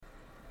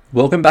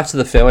Welcome back to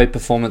the Fairway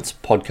Performance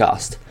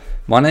Podcast.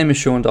 My name is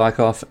Sean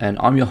Dykoff and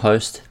I'm your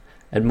host,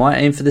 and my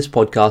aim for this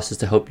podcast is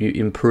to help you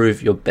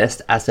improve your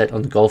best asset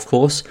on the golf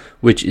course,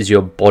 which is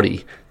your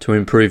body, to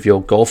improve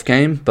your golf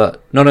game,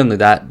 but not only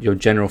that, your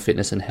general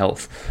fitness and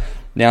health.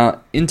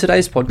 Now, in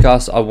today's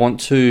podcast, I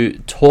want to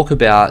talk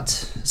about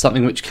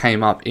something which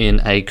came up in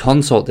a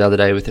consult the other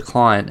day with a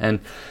client, and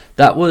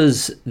that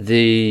was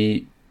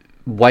the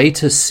way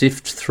to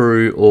sift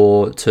through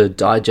or to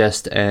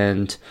digest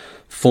and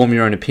form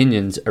your own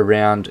opinions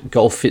around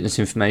golf fitness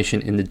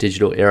information in the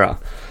digital era.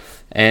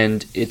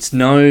 And it's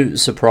no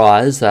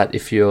surprise that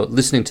if you're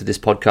listening to this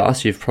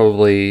podcast, you've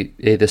probably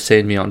either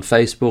seen me on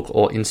Facebook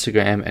or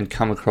Instagram and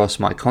come across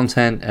my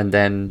content and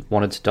then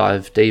wanted to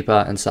dive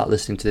deeper and start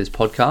listening to this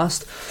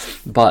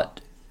podcast. But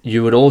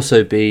you would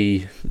also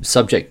be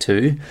subject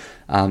to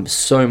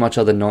so much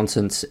other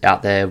nonsense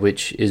out there,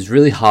 which is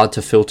really hard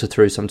to filter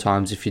through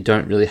sometimes if you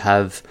don't really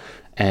have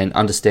an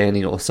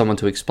understanding or someone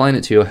to explain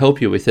it to you or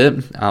help you with it,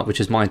 which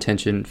is my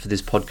intention for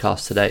this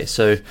podcast today.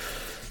 So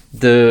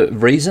the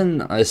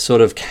reason I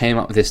sort of came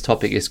up with this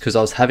topic is because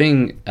I was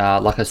having,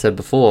 like I said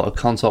before, a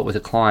consult with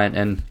a client,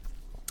 and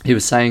he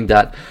was saying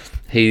that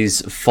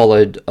he's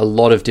followed a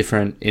lot of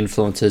different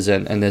influencers,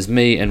 and there's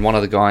me and one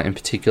other guy in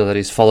particular that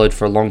he's followed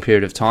for a long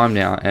period of time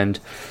now, and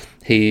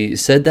he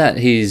said that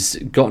he's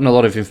gotten a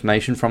lot of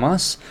information from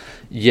us,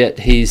 yet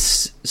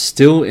he's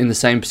still in the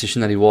same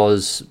position that he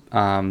was,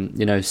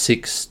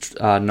 6,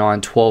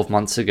 9, 12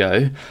 months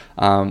ago,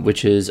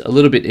 which is a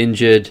little bit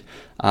injured,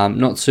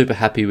 not super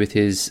happy with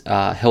his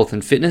health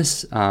and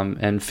fitness,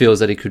 and feels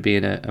that he could be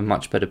in a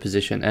much better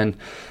position. And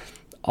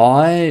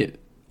I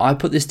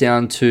put this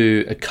down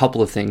to a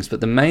couple of things, but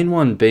the main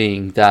one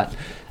being that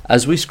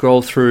as we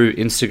scroll through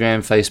Instagram,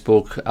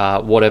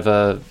 Facebook,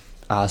 whatever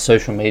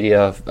social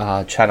media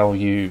channel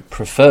you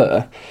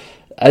prefer,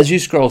 as you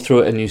scroll through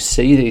it and you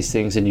see these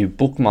things and you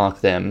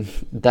bookmark them,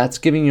 that's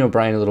giving your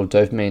brain a little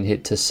dopamine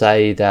hit to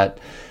say that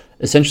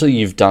essentially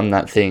you've done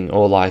that thing,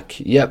 or like,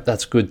 yep,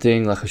 that's a good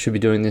thing, like I should be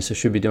doing this, I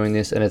should be doing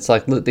this. And it's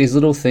like these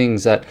little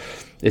things that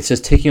it's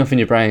just ticking off in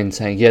your brain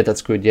saying, yeah,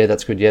 that's good, yeah,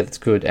 that's good, yeah, that's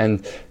good.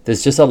 And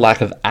there's just a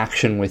lack of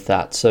action with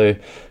that. So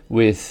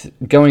with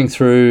going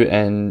through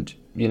and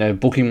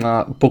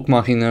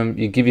bookmarking them,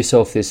 you give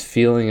yourself this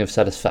feeling of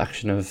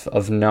satisfaction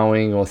of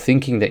knowing or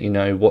thinking that you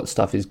know what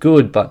stuff is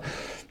good, but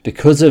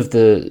because of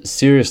the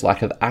serious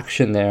lack of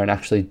action there and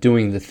actually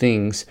doing the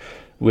things,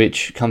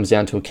 which comes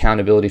down to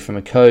accountability from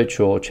a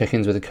coach or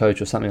check-ins with a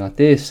coach or something like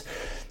this,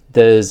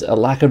 there's a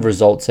lack of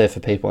results there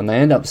for people, and they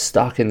end up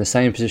stuck in the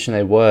same position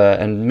they were.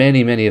 And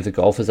many of the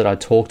golfers that I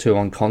talk to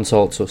on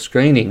consults or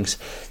screenings,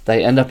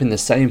 they end up in the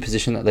same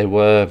position that they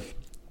were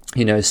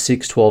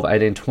 6, 12,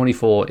 18,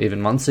 24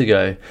 even months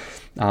ago,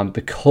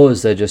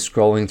 because they're just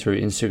scrolling through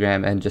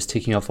Instagram and just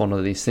ticking off one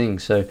of these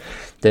things. So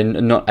they're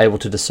not able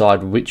to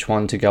decide which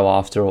one to go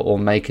after or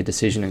make a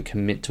decision and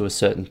commit to a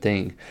certain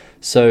thing.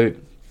 So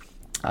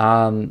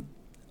I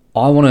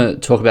want to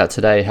talk about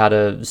today how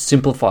to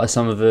simplify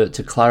some of it,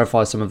 to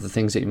clarify some of the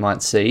things that you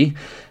might see,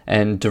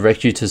 and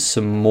direct you to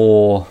some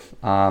more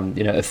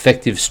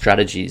effective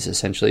strategies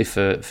essentially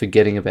for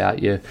getting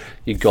about your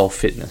golf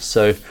fitness.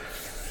 So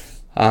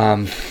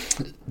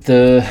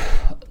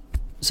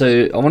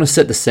So I want to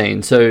set the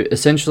scene. So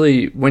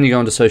essentially, when you go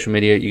onto social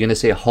media, you're going to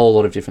see a whole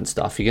lot of different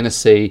stuff. You're going to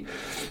see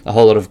a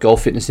whole lot of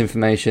golf fitness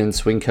information,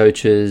 swing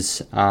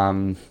coaches,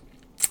 golf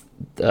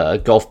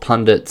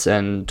pundits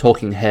and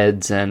talking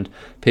heads, and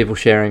people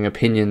sharing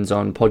opinions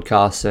on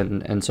podcasts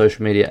and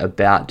social media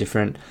about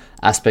different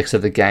aspects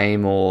of the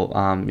game, or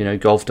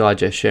Golf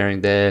Digest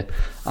sharing their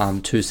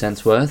 2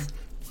 cents worth.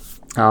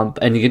 And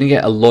you're going to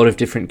get a lot of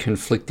different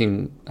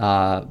conflicting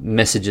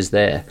messages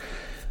there.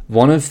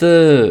 One of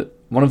the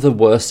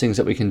worst things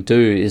that we can do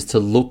is to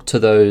look to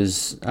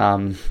those,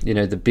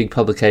 the big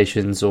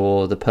publications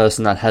or the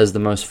person that has the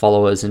most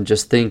followers and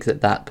just think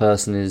that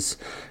person is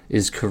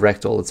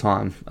correct all the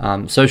time.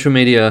 Social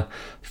media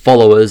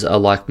followers are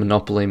like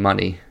monopoly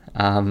money.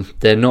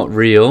 They're not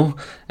real,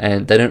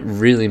 and they don't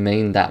really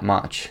mean that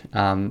much.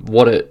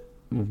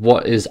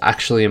 What is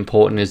actually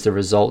important is the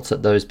results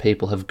that those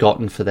people have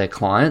gotten for their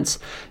clients,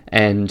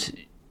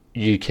 and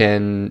you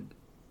can't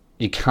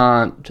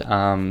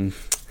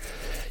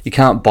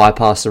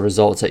bypass the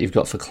results that you've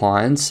got for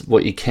clients.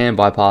 What you can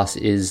bypass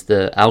is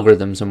the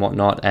algorithms and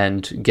whatnot,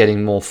 and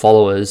getting more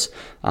followers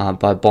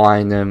by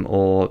buying them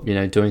or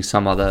doing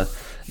some other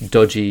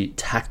dodgy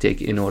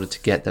tactic in order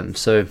to get them.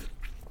 So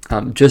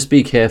just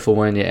be careful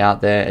when you're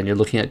out there and you're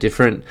looking at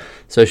different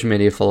social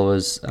media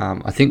followers.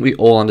 I think we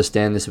all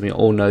understand this and we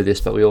all know this,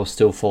 but we all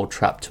still fall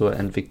trapped to it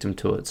and victim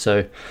to it.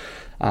 So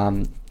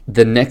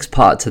the next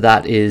part to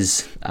that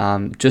is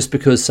just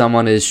because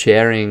someone is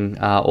sharing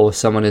or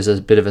someone is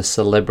a bit of a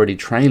celebrity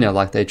trainer,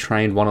 like they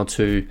trained 1 or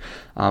 2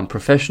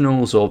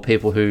 professionals or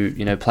people who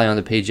play on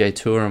the PGA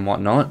Tour and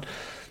whatnot,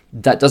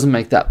 that doesn't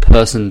make that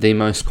person the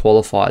most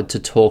qualified to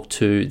talk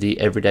to the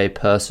everyday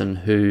person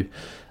who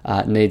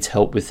needs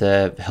help with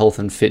their health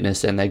and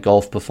fitness and their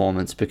golf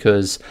performance,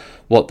 because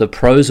what the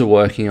pros are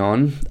working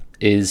on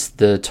is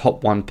the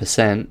top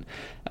 1%.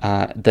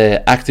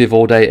 They're active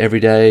all day, every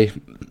day.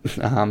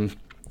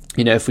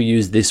 If we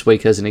use this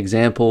week as an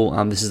example,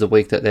 this is the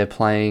week that they're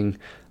playing.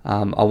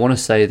 I want to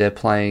say they're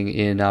playing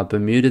in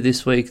Bermuda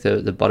this week,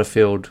 the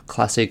Butterfield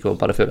Classic or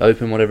Butterfield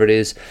Open, whatever it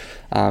is.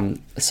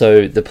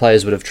 So the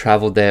players would have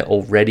travelled there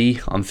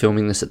already. I'm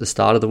filming this at the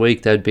start of the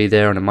week. They'd be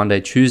there on a Monday,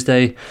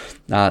 Tuesday.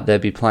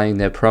 They'd be playing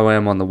their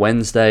Pro-Am on the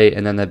Wednesday,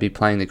 and then they'd be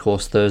playing the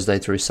course Thursday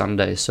through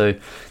Sunday. So,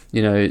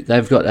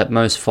 they've got at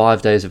most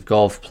 5 days of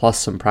golf plus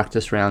some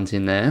practice rounds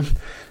in there.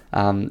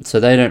 So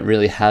they don't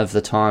really have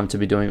the time to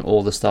be doing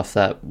all the stuff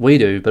that we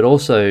do, but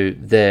also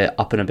they're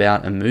up and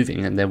about and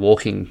moving, and they're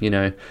walking,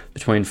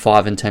 between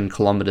 5 and 10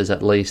 kilometers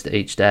at least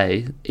each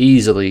day,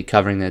 easily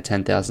covering their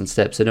 10,000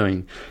 steps. They're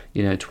doing,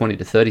 20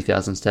 to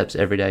 30,000 steps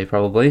every day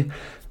probably.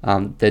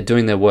 They're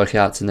doing their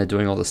workouts and they're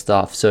doing all the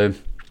stuff. So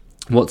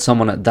what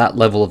someone at that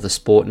level of the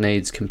sport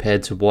needs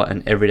compared to what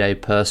an everyday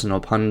person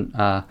or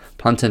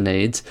punter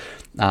needs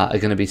are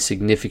going to be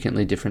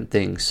significantly different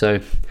things. So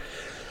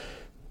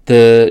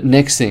the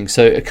next thing,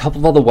 so a couple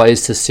of other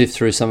ways to sift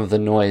through some of the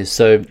noise.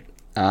 So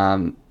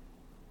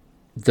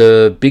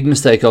the big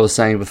mistake I was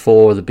saying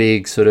before, the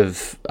big sort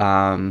of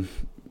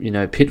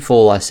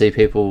pitfall I see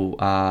people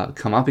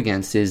come up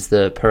against is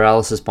the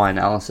paralysis by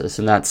analysis,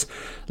 and that's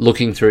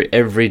looking through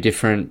every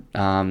different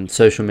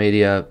social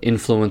media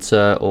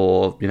influencer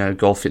or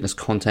golf fitness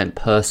content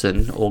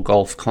person or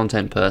golf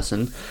content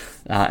person,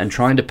 and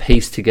trying to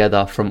piece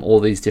together from all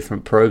these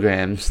different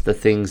programs the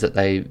things that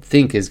they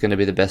think is going to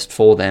be the best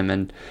for them,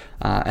 and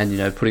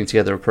putting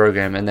together a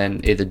program and then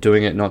either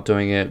doing it, not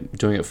doing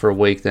it for a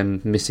week,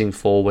 then missing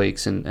 4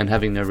 weeks, and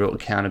having no real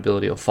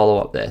accountability or follow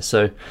up there.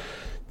 So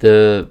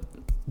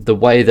the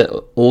way that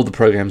all the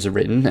programs are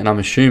written, and I'm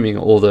assuming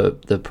all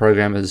the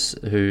programmers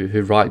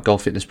who write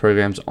golf fitness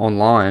programs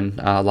online,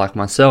 like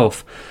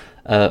myself,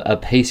 are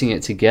piecing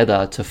it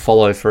together to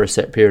follow for a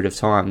set period of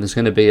time. There's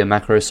going to be a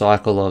macro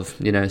cycle of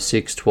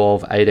 6,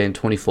 12, 18,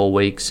 24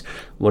 weeks,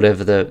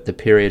 whatever the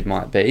period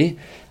might be.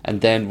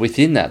 And then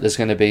within that, there's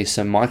going to be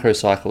some micro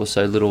cycles,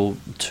 so little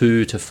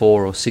 2 to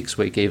 4 or 6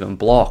 week even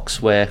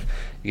blocks where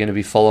you're going to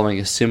be following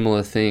a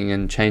similar thing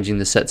and changing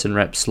the sets and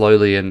reps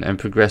slowly and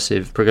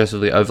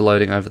progressively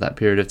overloading over that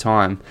period of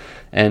time.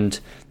 And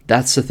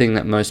that's the thing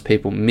that most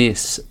people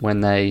miss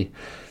when they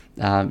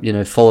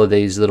follow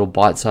these little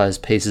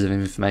bite-sized pieces of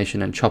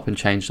information and chop and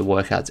change the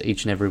workouts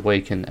each and every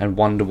week, and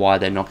wonder why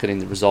they're not getting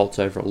the results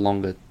over a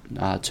longer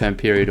term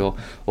period, or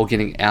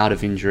getting out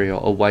of injury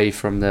or away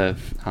from the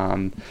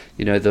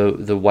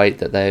the weight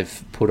that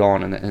they've put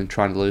on and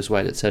trying to lose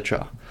weight,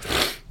 etc.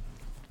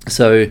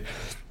 So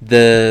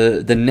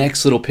the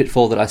next little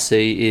pitfall that I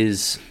see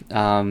is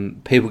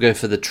people go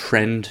for the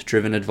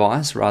trend-driven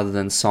advice rather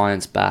than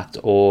science-backed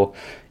or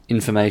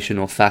information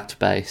or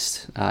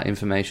fact-based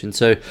information.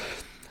 So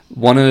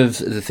one of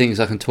the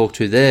things I can talk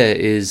to there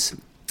is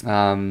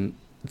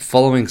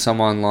following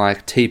someone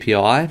like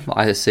TPI,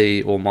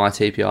 ISC, or My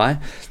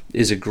TPI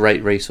is a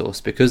great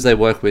resource because they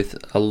work with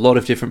a lot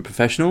of different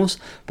professionals,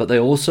 but they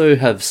also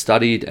have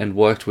studied and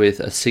worked with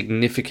a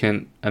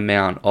significant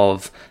amount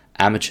of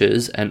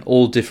amateurs and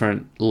all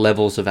different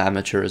levels of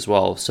amateur as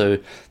well. So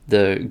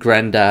the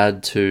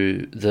granddad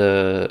to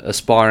the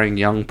aspiring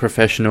young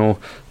professional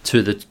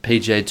to the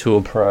PGA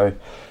Tour pro.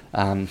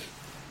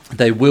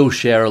 They will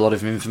share a lot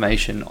of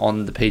information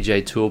on the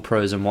PGA Tour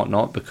pros and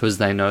whatnot because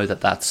they know that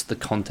that's the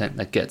content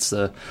that gets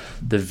the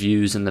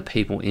views and the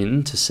people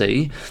in to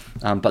see.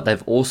 But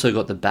they've also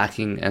got the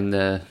backing and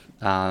the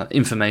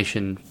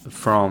information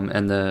from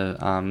and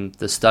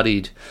the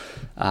studied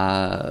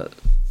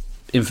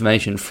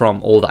information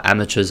from all the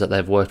amateurs that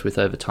they've worked with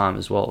over time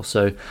as well.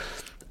 So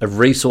a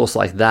resource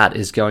like that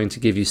is going to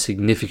give you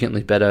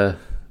significantly better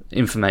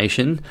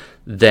information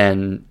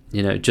than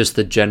just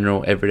the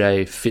general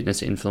everyday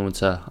fitness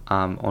influencer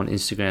on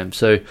Instagram.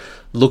 So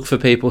look for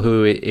people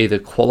who are either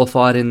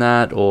qualified in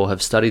that or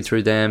have studied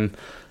through them,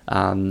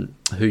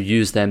 who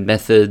use their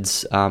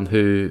methods,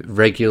 who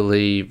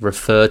regularly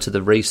refer to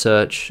the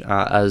research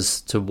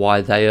as to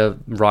why they are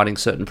writing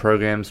certain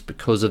programs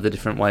because of the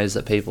different ways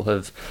that people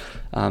have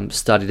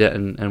studied it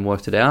and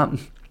worked it out.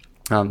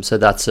 So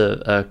that's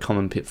a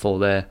common pitfall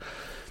there.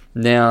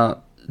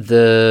 Now,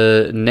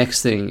 the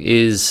next thing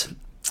is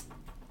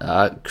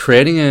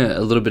creating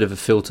a little bit of a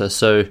filter.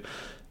 So,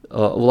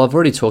 I've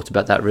already talked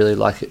about that really,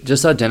 like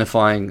just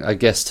identifying, I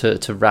guess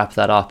to wrap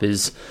that up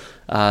is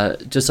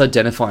just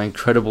identifying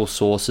credible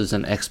sources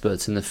and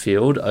experts in the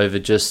field over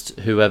just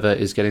whoever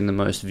is getting the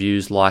most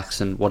views, likes,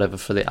 and whatever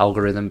for the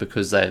algorithm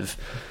because they've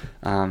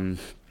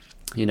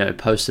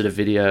posted a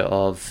video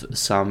of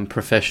some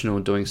professional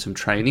doing some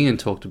training and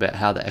talked about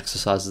how the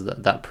exercises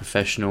that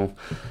professional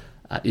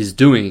is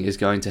doing is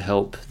going to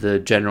help the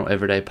general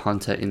everyday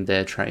punter in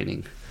their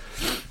training.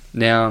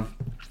 Now,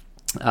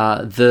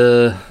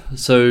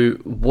 so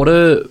what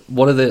are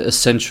the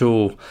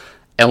essential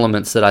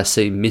elements that I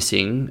see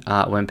missing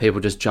when people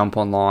just jump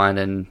online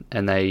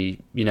and they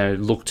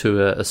look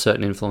to a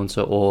certain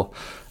influencer or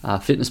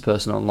fitness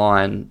person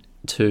online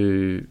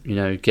to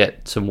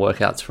get some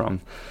workouts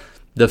from?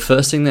 the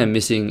first thing they're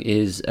missing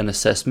is an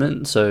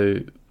assessment. So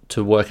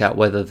to work out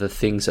whether the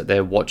things that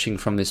they're watching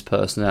from this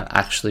person are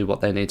actually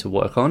what they need to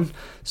work on.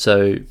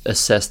 So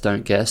assess,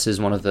 don't guess is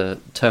one of the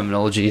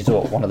terminologies,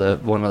 or one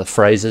of the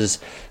phrases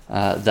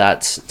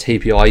that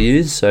TPI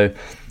use. So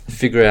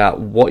figure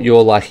out what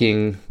you're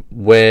lacking,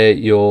 where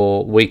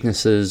your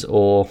weaknesses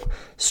or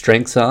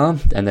strengths are,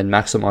 and then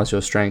maximize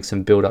your strengths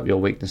and build up your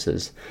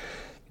weaknesses.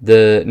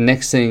 The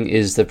next thing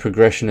is the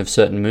progression of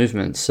certain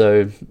movements.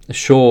 So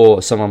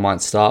sure, someone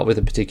might start with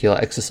a particular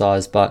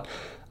exercise, but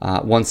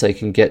once they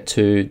can get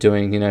to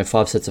doing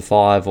 5 sets of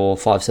 5 or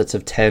 5 sets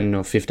of 10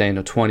 or 15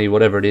 or 20,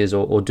 whatever it is,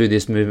 or do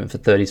this movement for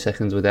 30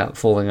 seconds without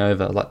falling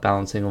over, like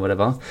balancing or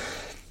whatever.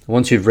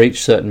 Once you've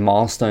reached certain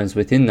milestones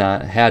within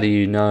that, how do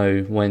you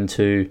know when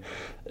to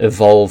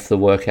evolve the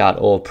workout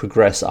or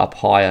progress up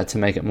higher to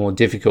make it more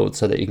difficult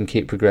so that you can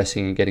keep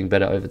progressing and getting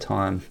better over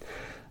time?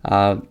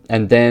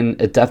 And then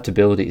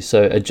adaptability,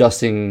 so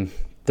adjusting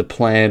the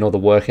plan or the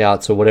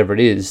workouts or whatever it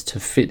is to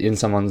fit in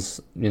someone's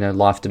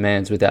life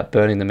demands without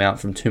burning them out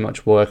from too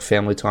much work,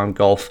 family time,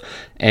 golf,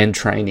 and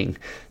training.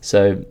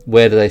 So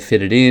where do they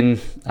fit it in?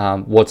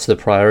 What's the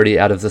priority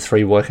out of the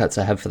 3 workouts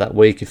they have for that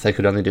week? If they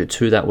could only do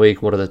 2 that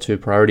week, what are the 2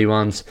 priority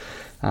ones?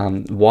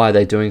 Why are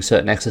they doing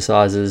certain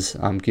exercises?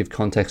 Give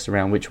context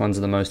around which ones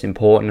are the most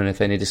important, and if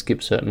they need to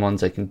skip certain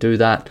ones, they can do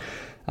that.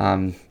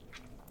 And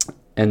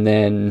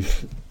then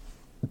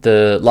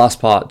the last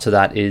part to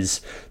that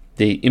is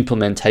the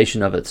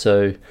implementation of it.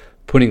 So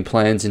putting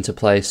plans into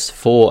place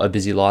for a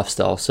busy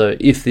lifestyle. So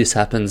if this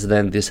happens,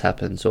 then this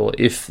happens, or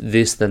if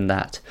this, then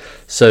that.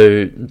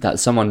 So that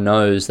someone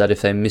knows that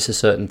if they miss a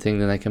certain thing,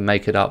 then they can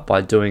make it up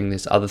by doing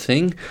this other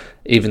thing.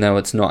 Even though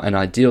it's not an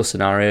ideal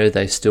scenario,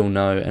 they still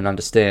know and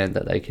understand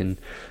that they can,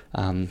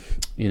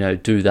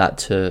 do that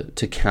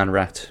to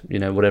counteract,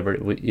 whatever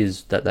it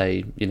is that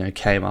they,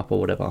 came up or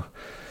whatever.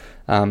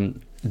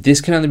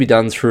 This can only be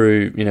done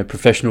through,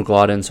 professional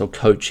guidance or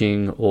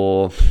coaching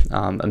or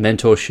a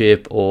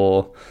mentorship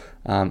or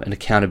an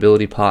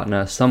accountability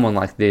partner, someone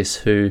like this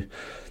who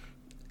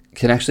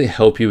can actually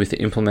help you with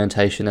the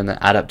implementation and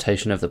the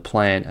adaptation of the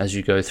plan as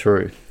you go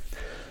through.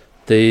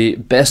 The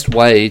best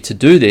way to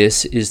do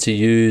this is to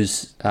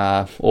use,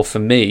 or for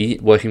me,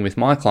 working with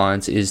my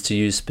clients, is to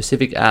use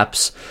specific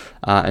apps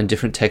and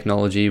different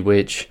technology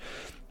which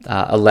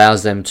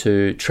allows them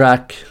to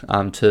track,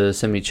 to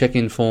send me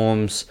check-in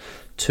forms,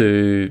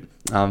 to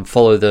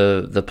follow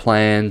the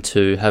plan,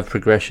 to have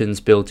progressions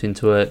built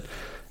into it,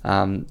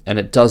 and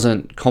it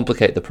doesn't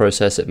complicate the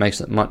process. It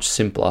makes it much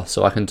simpler,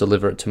 so I can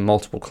deliver it to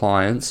multiple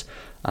clients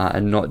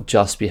and not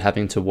just be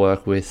having to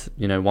work with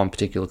one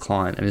particular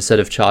client. And instead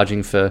of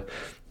charging for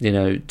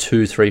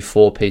 2, 3,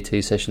 4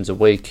 PT sessions a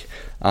week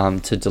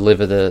to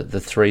deliver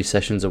the 3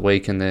 sessions a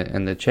week and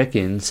the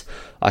check-ins,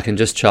 I can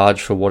just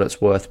charge for what it's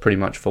worth pretty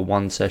much for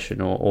 1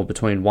 session or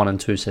between 1 and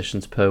 2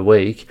 sessions per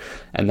week,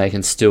 and they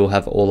can still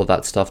have all of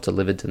that stuff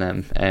delivered to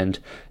them. And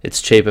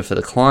it's cheaper for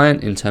the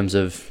client in terms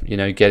of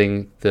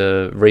getting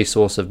the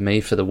resource of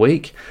me for the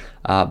week,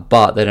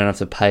 but they don't have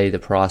to pay the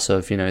price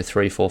of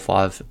 3, 4,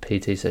 5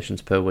 PT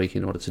sessions per week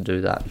in order to do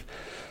that.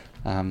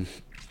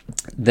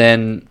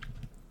 Then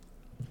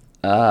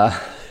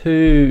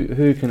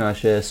who can I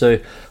share? So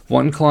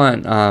one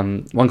client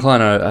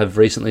I've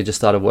recently just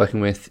started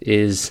working with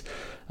is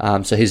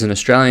so he's an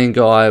Australian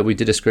guy. We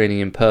did a screening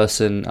in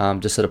person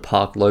just at a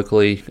park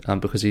locally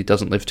because he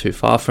doesn't live too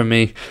far from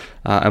me,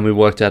 and we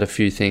worked out a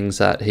few things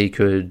that he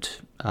could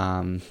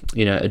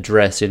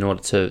address in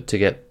order to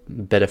get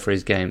better for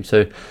his game.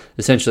 So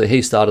essentially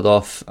he started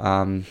off,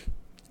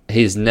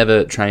 he's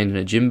never trained in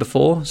a gym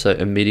before, so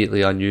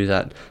immediately I knew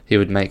that he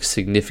would make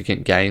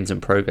significant gains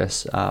and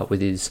progress with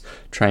his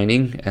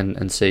training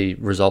and see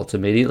results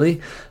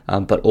immediately,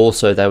 but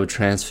also they would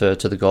transfer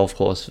to the golf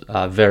course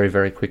very,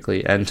 very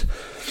quickly. And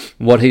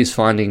what he's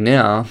finding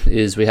now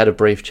is, we had a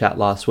brief chat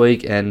last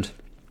week, and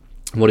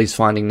what he's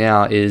finding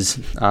now is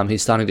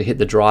he's starting to hit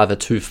the driver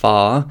too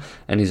far,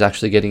 and he's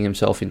actually getting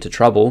himself into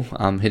trouble,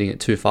 hitting it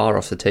too far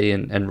off the tee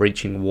and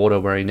reaching water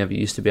where he never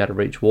used to be able to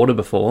reach water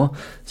before.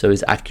 So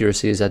his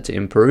accuracy has had to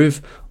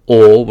improve.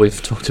 Or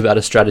we've talked about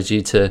a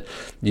strategy to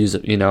use a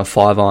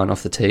 5-iron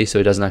off the tee so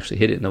he doesn't actually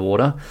hit it in the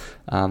water,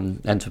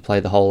 and to play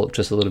the hole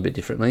just a little bit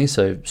differently.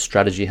 So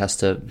strategy has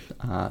to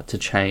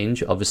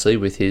change, obviously,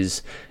 with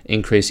his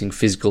increasing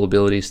physical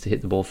abilities to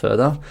hit the ball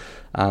further.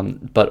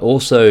 But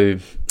also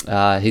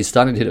he's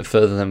starting to hit it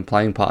further than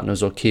playing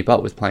partners, or keep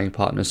up with playing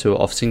partners who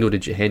are off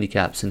single-digit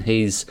handicaps, and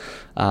he's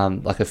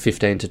like a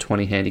 15 to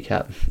 20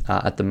 handicap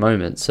at the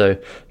moment. So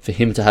for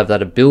him to have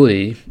that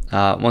ability,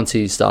 once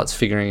he starts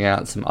figuring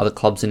out some other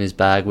clubs in his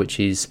bag, which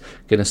he's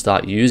going to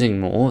start using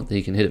more,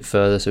 he can hit it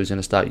further. So he's going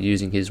to start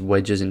using his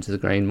wedges into the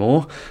green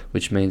more,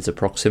 which means the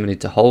proximity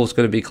to hole is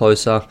going to be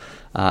closer,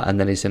 and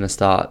then he's going to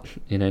start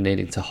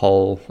needing to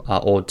hole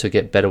or to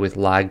get better with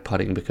lag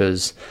putting,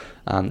 because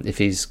if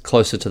he's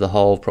closer to the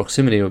hole,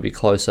 proximity will be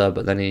closer,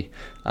 but then he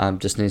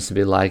just needs to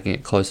be lagging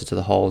it closer to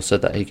the hole so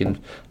that he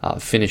can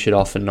finish it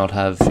off and not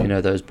have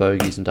those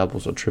bogeys and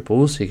doubles or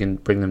triples. He can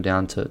bring them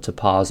down to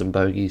pars and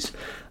bogeys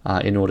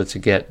in order to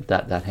get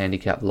that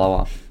handicap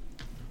lower.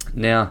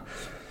 Now,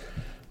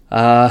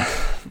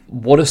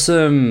 what are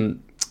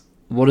some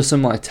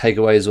like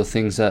takeaways or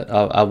things that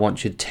I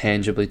want you to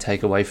tangibly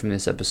take away from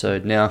this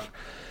episode? Now,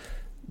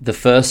 the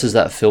first is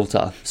that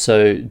filter.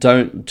 So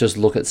don't just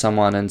look at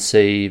someone and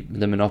see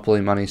the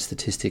Monopoly Money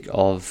statistic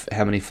of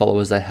how many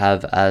followers they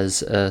have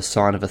as a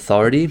sign of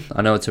authority.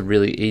 I know it's a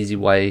really easy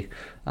way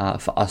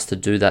for us to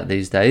do that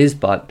these days,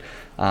 but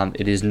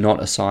it is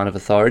not a sign of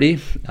authority.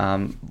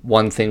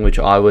 One thing which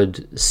I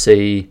would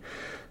see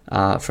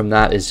from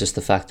that is just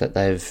the fact that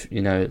they've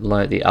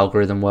learnt the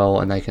algorithm well,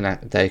 and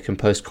they can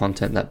post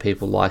content that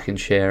people like and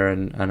share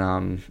and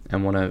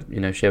want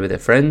to share with their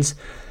friends.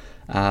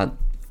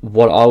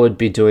 What I would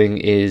be doing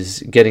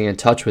is getting in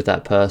touch with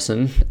that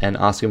person and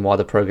asking why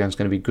the program is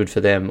going to be good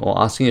for them,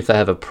 or asking if they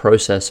have a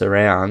process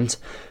around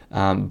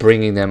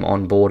bringing them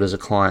on board as a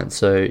client.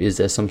 So is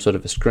there some sort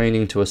of a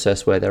screening to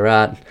assess where they're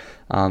at?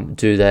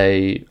 Do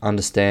they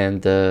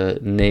understand the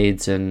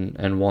needs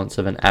and wants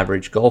of an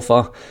average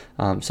golfer?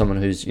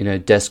 Someone who's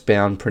desk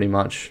bound pretty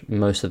much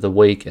most of the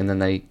week, and then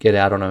they get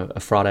out on a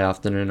Friday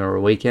afternoon or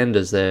a weekend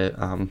as their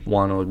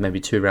 1 or maybe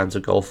 2 rounds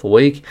of golf a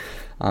week.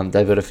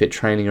 They've got to fit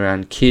training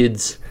around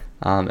kids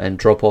and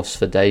drop-offs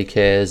for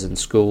daycares and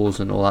schools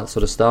and all that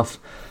sort of stuff.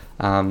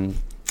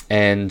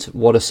 And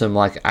what are some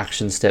like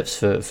action steps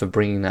for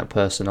bringing that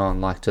person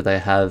on? Like, do they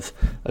have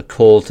a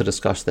call to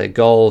discuss their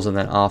goals, and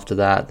then after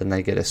that, then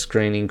they get a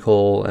screening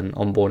call, an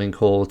onboarding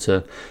call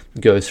to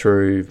go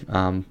through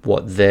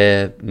what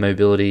their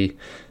mobility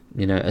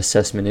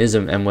assessment is,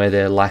 and where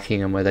they're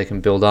lacking and where they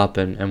can build up,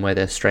 and where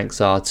their strengths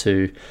are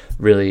to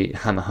really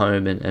hammer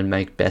home and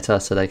make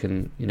better, so they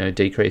can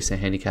decrease their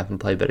handicap and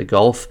play better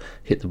golf,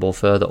 hit the ball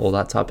further, all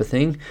that type of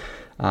thing.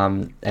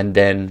 And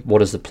then what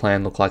does the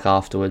plan look like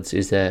afterwards?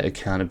 Is there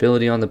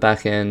accountability on the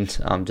back end?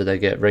 Do they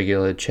get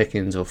regular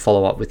check-ins or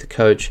follow-up with the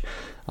coach?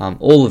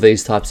 All of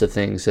these types of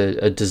things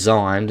are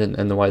designed,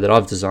 and the way that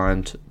I've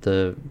designed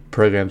the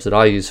programs that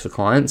I use for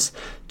clients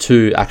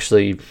to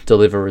actually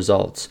deliver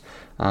results.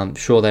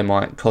 Sure, they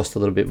might cost a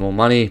little bit more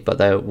money, but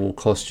they will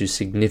cost you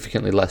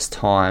significantly less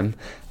time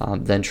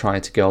than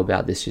trying to go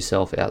about this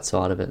yourself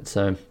outside of it.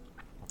 So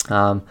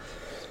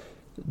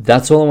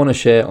that's all I want to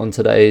share on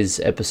today's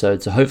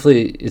episode. So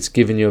hopefully it's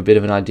given you a bit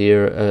of an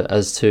idea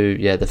as to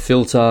the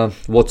filter,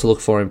 what to look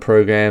for in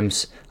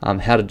programs,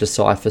 how to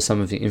decipher some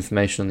of the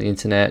information on the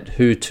internet,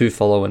 who to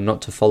follow and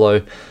not to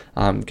follow,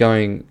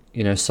 going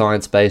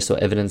science-based or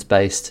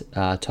evidence-based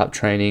type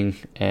training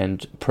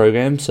and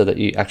programs so that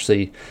you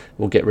actually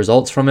will get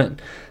results from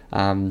it.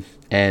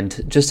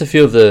 And just a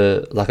few of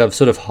I've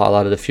sort of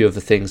highlighted a few of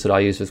the things that I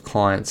use with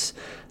clients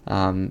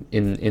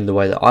in the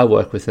way that I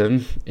work with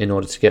them in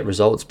order to get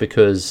results,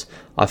 because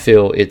I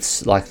feel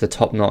it's like the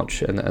top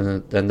notch and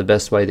the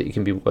best way that you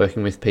can be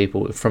working with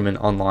people from an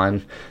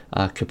online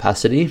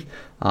capacity.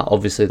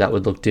 Obviously that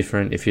would look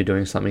different if you're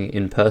doing something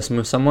in person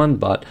with someone,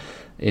 but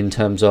in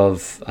terms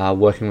of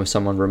working with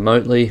someone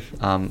remotely,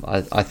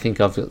 I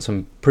think I've got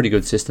some pretty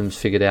good systems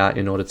figured out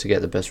in order to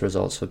get the best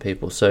results for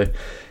people. So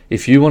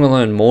if you want to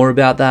learn more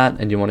about that,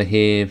 and you want to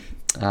hear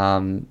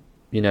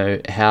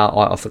how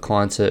I offer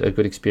clients a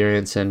good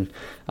experience and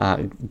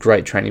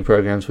great training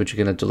programs which are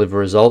going to deliver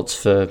results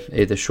for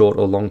either short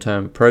or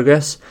long-term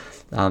progress,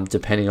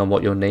 depending on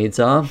what your needs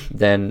are,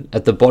 then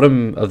at the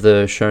bottom of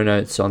the show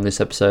notes on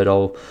this episode,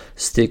 I'll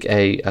stick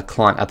a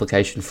client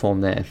application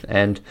form there.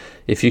 And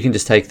if you can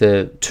just take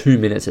the 2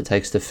 minutes it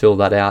takes to fill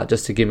that out,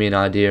 just to give me an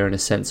idea and a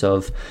sense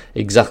of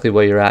exactly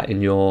where you're at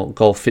in your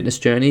golf fitness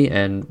journey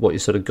and what your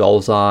sort of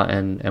goals are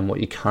and what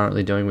you're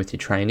currently doing with your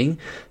training,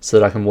 so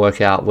that I can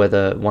work out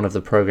whether one of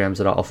the programs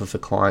that I offer for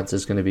clients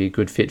is going to be a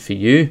good fit for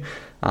you.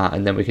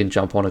 And then we can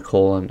jump on a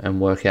call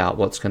and work out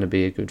what's going to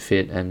be a good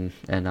fit and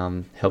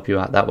help you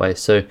out that way.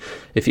 So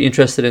if you're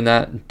interested in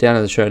that, down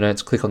in the show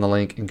notes, click on the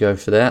link and go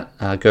for that.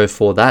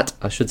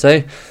 I should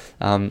say.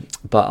 But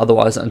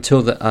otherwise,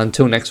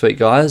 until next week,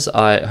 guys,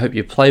 I hope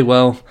you play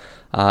well,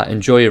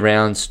 enjoy your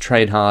rounds,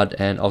 train hard,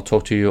 and I'll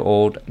talk to you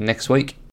all next week.